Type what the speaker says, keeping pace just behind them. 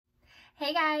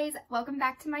Hey guys, welcome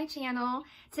back to my channel.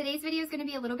 Today's video is going to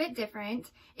be a little bit different.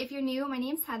 If you're new, my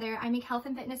name's Heather. I make health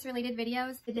and fitness related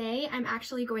videos. Today I'm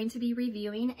actually going to be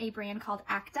reviewing a brand called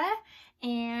ACTA,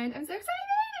 and I'm so excited!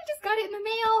 I just got it in the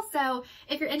mail. So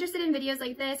if you're interested in videos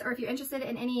like this, or if you're interested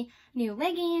in any new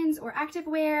leggings or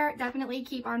activewear, definitely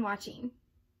keep on watching.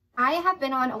 I have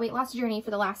been on a weight loss journey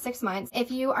for the last 6 months. If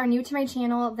you are new to my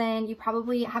channel, then you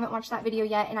probably haven't watched that video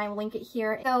yet, and I will link it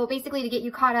here. So basically, to get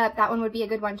you caught up, that one would be a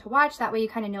good one to watch. That way you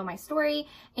kind of know my story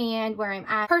and where I'm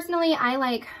at. Personally, I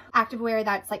like activewear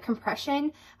that's like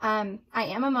compression. I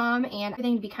am a mom and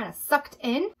everything to be kind of sucked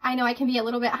in. I know I can be a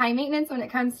little bit high maintenance when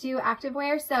it comes to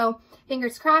activewear, so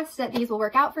fingers crossed that these will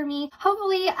work out for me.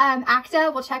 Hopefully,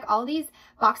 ACTA will check all these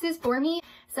boxes for me.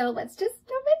 So let's just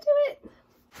jump into it.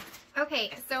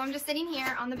 Okay, so I'm just sitting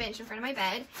here on the bench in front of my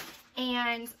bed,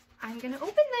 and I'm gonna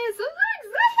open this.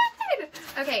 I'm so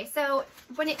excited! Okay, so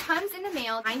when it comes in the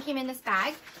mail, mine came in this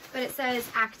bag, but it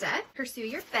says ACTA, pursue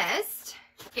your best,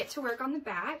 get to work on the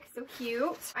back, so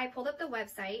cute. I pulled up the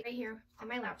website right here on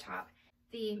my laptop,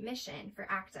 the mission for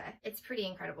ACTA. It's pretty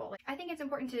incredible. I think it's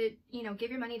important to,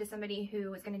 give your money to somebody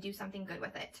who is gonna do something good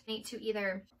with it. Donate to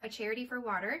either a charity for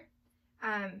water,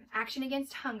 Action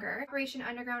Against Hunger, Operation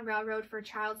Underground Railroad for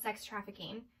child sex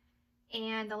trafficking,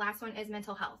 and the last one is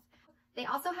mental health. They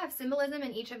also have symbolism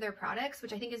in each of their products,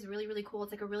 which I think is really, really cool.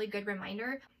 It's like a really good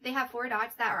reminder. They have 4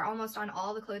 dots that are almost on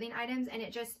all the clothing items, and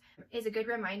it just is a good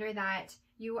reminder that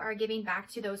you are giving back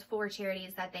to those 4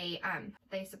 charities that they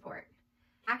support.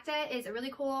 ACTA is a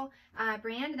really cool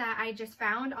brand that I just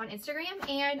found on Instagram,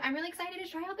 and I'm really excited to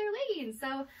try out their leggings.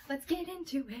 So let's get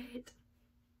into it.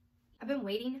 I've been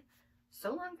waiting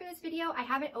so long for this video. I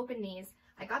haven't opened these.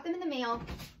 I got them in the mail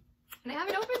and I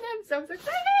haven't opened them, so I'm so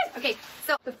excited. Okay,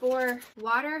 so the 4: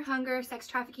 water, hunger, sex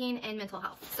trafficking, and mental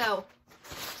health. So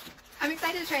I'm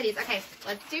excited to try these. Okay,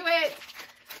 let's do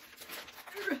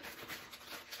it.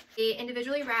 They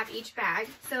individually wrap each bag.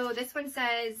 So this one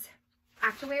says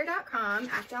actawear.com,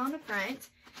 ACTA on the front.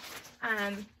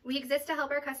 We exist to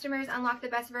help our customers unlock the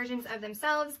best versions of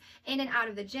themselves in and out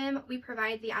of the gym. We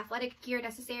provide the athletic gear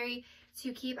necessary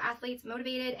to keep athletes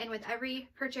motivated, and with every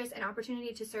purchase, an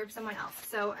opportunity to serve someone else.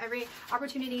 So every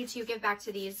opportunity to give back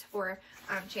to these for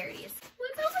charities.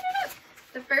 Let's open it up.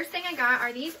 The first thing I got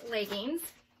are these leggings.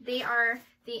 They are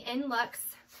the inlux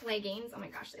leggings. Oh my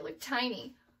gosh, they look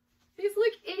tiny. These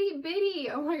look itty bitty.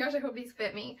 Oh my gosh, I hope these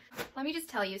fit me. Let me just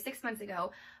tell you, 6 months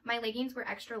ago, my leggings were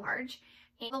extra large.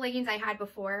 And the leggings I had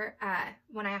before,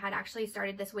 when I had actually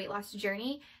started this weight loss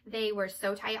journey, they were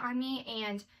so tight on me,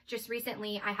 and just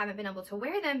recently I haven't been able to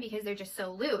wear them because they're just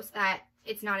so loose that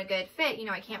it's not a good fit.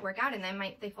 I can't work out in them.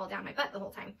 They fall down my butt the whole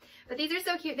time. But these are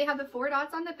so cute. They have the 4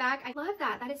 dots on the back. I love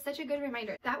that. That is such a good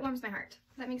reminder. That warms my heart.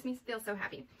 That makes me feel so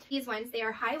happy. These ones, they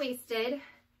are high-waisted.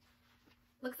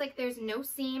 Looks like there's no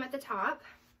seam at the top.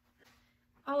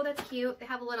 Oh, that's cute. They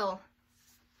have a little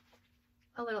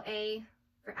A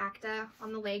for ACTA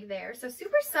on the leg there. So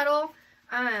super subtle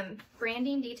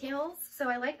branding details. So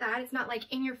I like that. It's not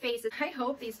like in your face. I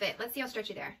hope these fit. Let's see how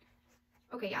stretchy they are.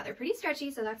 Okay, yeah, they're pretty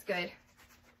stretchy, so that's good.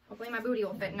 Hopefully my booty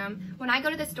will fit in them. When I go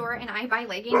to the store and I buy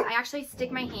leggings, I actually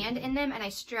stick my hand in them and I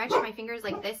stretch my fingers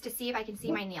like this to see if I can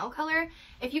see my nail color.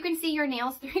 If you can see your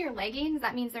nails through your leggings,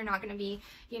 that means they're not going to be,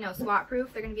 swat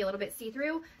proof. They're going to be a little bit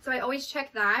see-through. So I always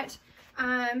check that.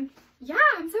 Yeah,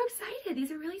 I'm so excited.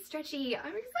 These are really stretchy.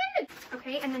 I'm excited.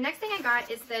 Okay, and the next thing I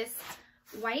got is this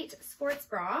white sports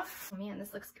bra. Oh man,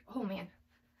 this looks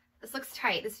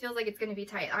tight. This feels like it's gonna be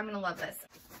tight. I'm gonna love this.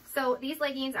 So these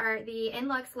leggings are the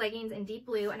inlux leggings in deep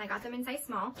blue, and I got them in size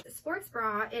small. The sports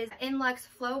bra is inlux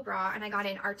flow bra, and I got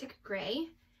it in Arctic gray,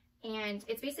 and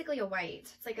it's basically a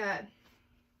white. It's like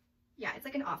it's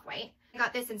like an off-white. I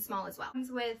got this in small as well. It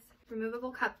comes with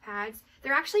removable cup pads.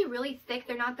 They're actually really thick.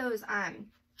 They're not those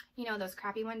those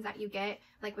crappy ones that you get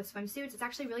like with swimsuits. It's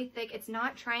actually really thick. It's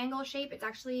not triangle shape. It's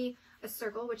actually a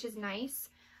circle, which is nice.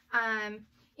 And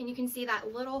you can see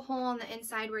that little hole on the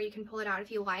inside where you can pull it out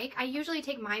if you like. I usually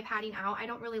take my padding out. I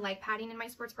don't really like padding in my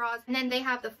sports bras. And then they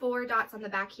have the 4 dots on the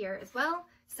back here as well.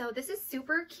 So this is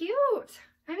super cute.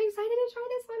 I'm excited to try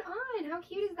this one on. How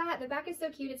cute is that? The back is so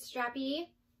cute. It's strappy.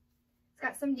 It's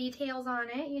got some details on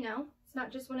it, It's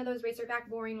not just one of those racer back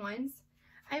boring ones.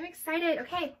 I'm excited.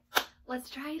 Okay, let's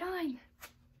try it on.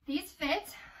 These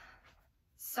fit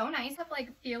so nice. I'm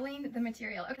like feeling the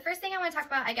material. Okay, the first thing I want to talk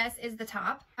about, I guess, is the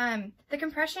top. The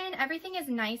compression, everything is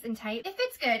nice and tight. It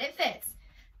fits good. It fits.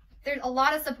 There's a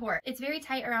lot of support. It's very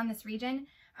tight around this region.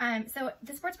 So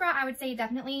the sports bra, I would say,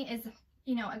 definitely is,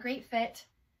 a great fit.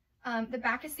 The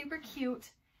back is super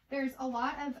cute. There's a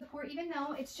lot of support, even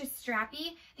though it's just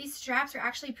strappy. These straps are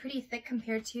actually pretty thick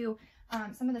compared to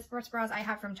some of the sports bras I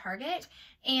have from Target.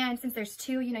 And since there's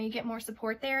two, you know, you get more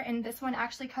support there. And this one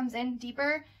actually comes in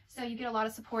deeper, so you get a lot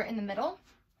of support in the middle.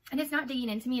 And it's not digging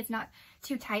into me. It's not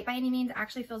too tight by any means. It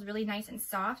actually feels really nice and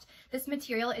soft. This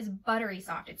material is buttery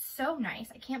soft. It's so nice.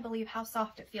 I can't believe how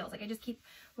soft it feels. Like I just keep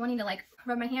wanting to like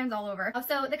rub my hands all over.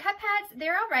 So the cup pads,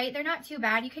 they're all right. They're not too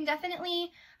bad. You can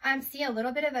definitely see a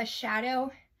little bit of a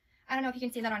shadow. I don't know if you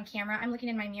can see that on camera. I'm looking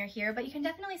in my mirror here, but you can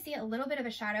definitely see a little bit of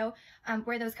a shadow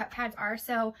where those cup pads are.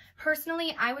 So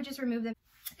personally, I would just remove them.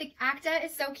 The ACTA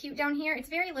is so cute down here. It's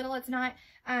very little. It's not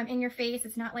in your face.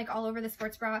 It's not like all over the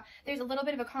sports bra. There's a little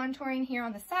bit of a contouring here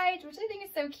on the sides, which I think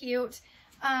is so cute.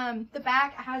 The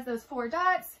back has those 4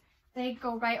 dots. They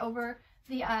go right over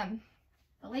the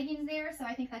leggings there. So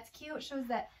I think that's cute. It shows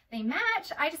that they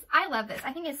match. I love this.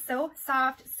 I think it's so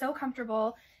soft, so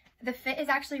comfortable. The fit is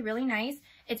actually really nice.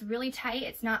 It's really tight.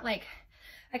 It's not like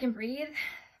I can breathe.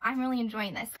 I'm really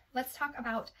enjoying this. Let's talk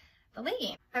about the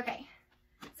legging. Okay.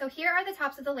 So here are the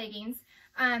tops of the leggings.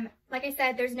 Like I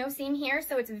said, there's no seam here,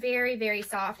 so it's very, very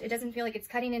soft. It doesn't feel like it's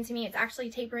cutting into me. It's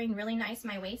actually tapering really nice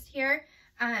my waist here.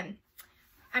 I'm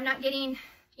not getting,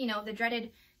 you know, the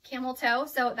dreaded camel toe,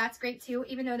 so that's great too,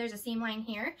 even though there's a seam line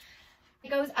here. It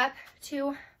goes up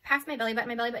to past my belly button.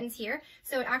 My belly button's here,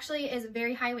 so it actually is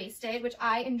very high-waisted, which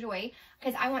I enjoy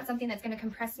because I want something that's going to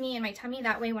compress me and my tummy.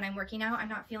 That way when I'm working out, I'm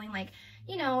not feeling like,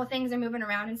 you know, things are moving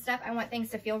around and stuff. I want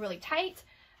things to feel really tight.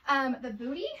 The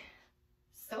booty,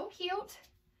 so cute.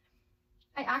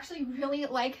 I actually really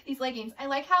like these leggings. I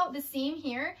like how the seam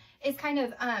here is kind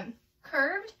of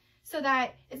curved so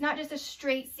that it's not just a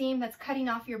straight seam that's cutting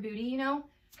off your booty, you know,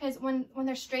 because when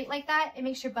they're straight like that, it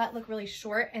makes your butt look really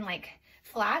short and like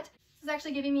flat. This is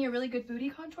actually giving me a really good booty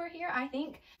contour here, I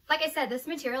think. Like I said, this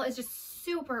material is just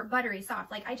super buttery soft.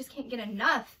 Like I just can't get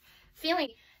enough feeling.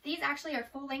 These actually are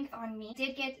full length on me.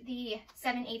 Did get the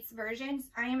 7/8 versions.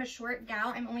 I am a short gal.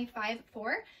 I'm only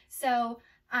 5'4", so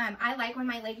I like when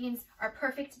my leggings are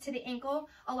perfect to the ankle.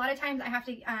 A lot of times I have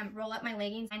to roll up my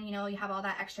leggings and, you know, you have all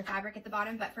that extra fabric at the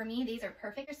bottom, but for me, these are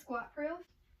perfect. They're squat proof.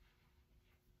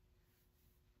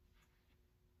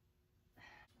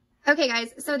 Okay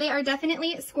guys, so they are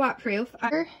definitely squat proof.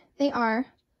 They are.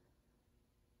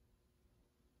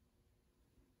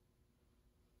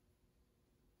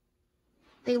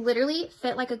 They literally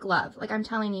fit like a glove. Like I'm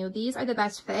telling you, these are the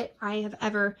best fit I have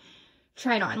ever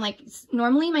tried on. Like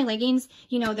normally my leggings,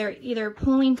 you know, they're either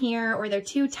pulling here or they're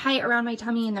too tight around my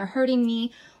tummy and they're hurting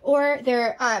me, or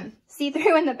they're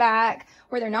see-through in the back,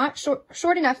 or they're not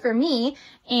short enough for me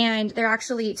and they're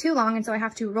actually too long and so I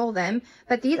have to roll them.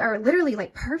 But these are literally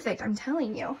like perfect, I'm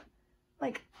telling you.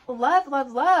 Like love,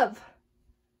 love, love.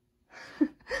 I'm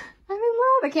in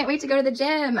love. I can't wait to go to the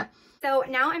gym. So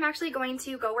now I'm actually going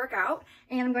to go work out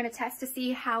and I'm going to test to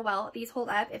see how well these hold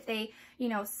up, if they, you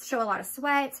know, show a lot of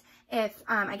sweat, if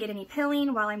I get any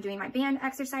pilling while I'm doing my band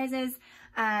exercises,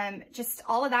 just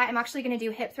all of that. I'm actually going to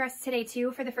do hip thrusts today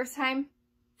too for the first time.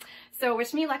 So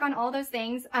wish me luck on all those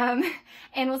things, and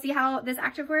we'll see how this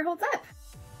activewear holds up.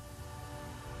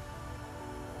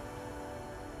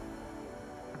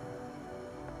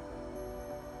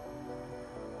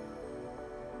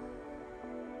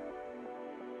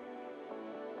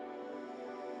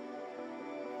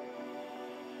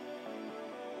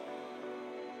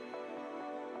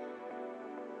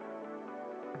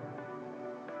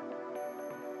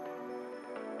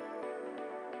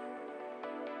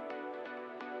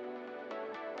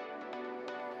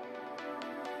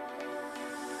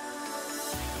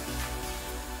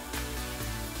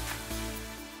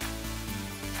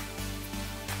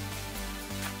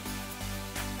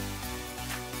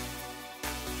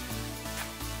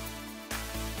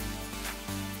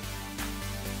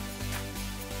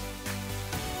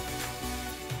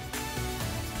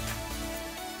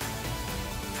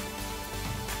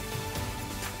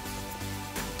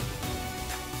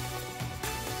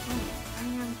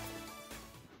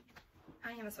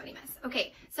 A sweaty mess.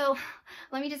 Okay, so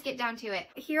let me just get down to it.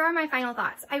 Here are my final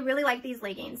thoughts. I really like these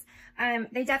leggings.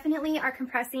 They definitely are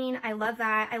compressing. I love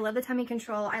that. I love the tummy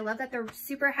control. I love that they're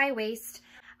super high waist.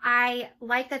 I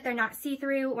like that they're not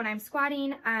see-through when I'm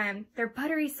squatting. They're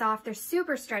buttery soft. They're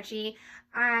super stretchy.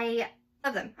 I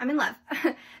love them. I'm in love.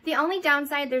 The only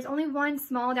downside, there's only one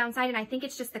small downside, and I think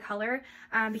it's just the color,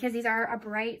 because these are a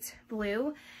bright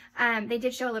blue. They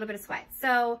did show a little bit of sweat.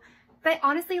 So, but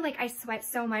honestly, like I sweat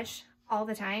so much all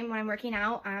the time when I'm working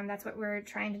out. That's what we're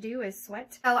trying to do, is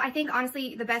sweat. So I think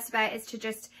honestly the best bet is to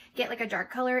just get like a dark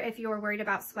color if you're worried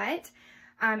about sweat.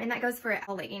 And that goes for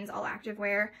all leggings, all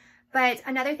activewear. But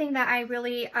another thing that I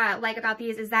really like about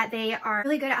these is that they are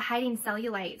really good at hiding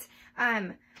cellulite.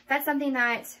 That's something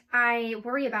that I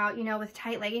worry about, you know, with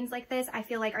tight leggings like this. I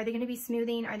feel like, are they going to be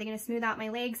smoothing? Are they going to smooth out my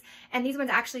legs? And these ones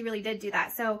actually really did do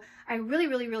that. So I really,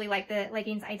 really, really like the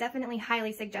leggings. I definitely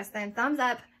highly suggest them. Thumbs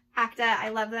up, ACTA. I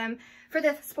love them. For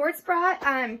the sports bra,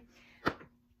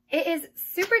 it is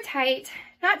super tight,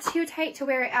 not too tight to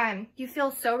where you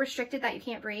feel so restricted that you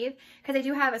can't breathe, because I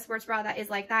do have a sports bra that is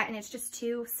like that and it's just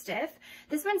too stiff.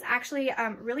 This one's actually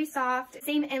really soft,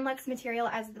 same inlux material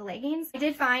as the leggings. I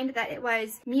did find that it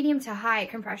was medium to high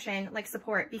compression, like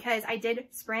support, because I did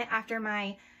sprint after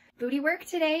my booty work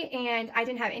today and I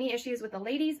didn't have any issues with the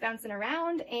ladies bouncing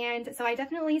around, and so I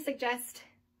definitely suggest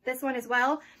this one as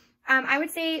well. I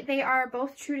would say they are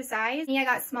both true to size. I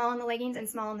got small on the leggings and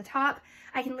small on the top.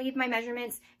 I can leave my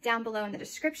measurements down below in the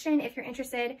description if you're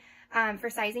interested for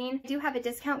sizing. I do have a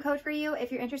discount code for you.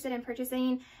 If you're interested in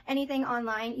purchasing anything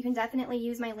online, you can definitely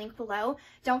use my link below.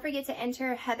 Don't forget to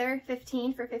enter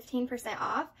Heather15 for 15%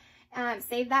 off.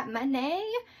 Save that money.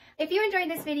 If you enjoyed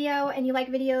this video and you like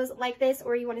videos like this,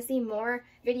 or you want to see more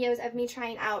videos of me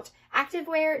trying out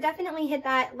activewear, definitely hit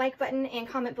that like button and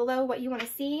comment below what you want to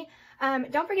see.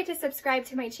 Don't forget to subscribe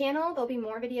to my channel. There'll be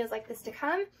more videos like this to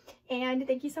come. And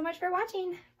thank you so much for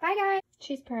watching. Bye, guys.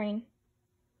 She's purring.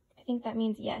 I think that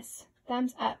means yes.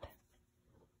 Thumbs up.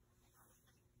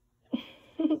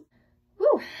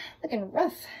 Woo, looking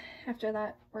rough after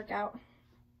that workout.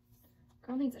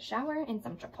 Girl needs a shower and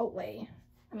some Chipotle.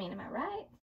 I mean, am I right?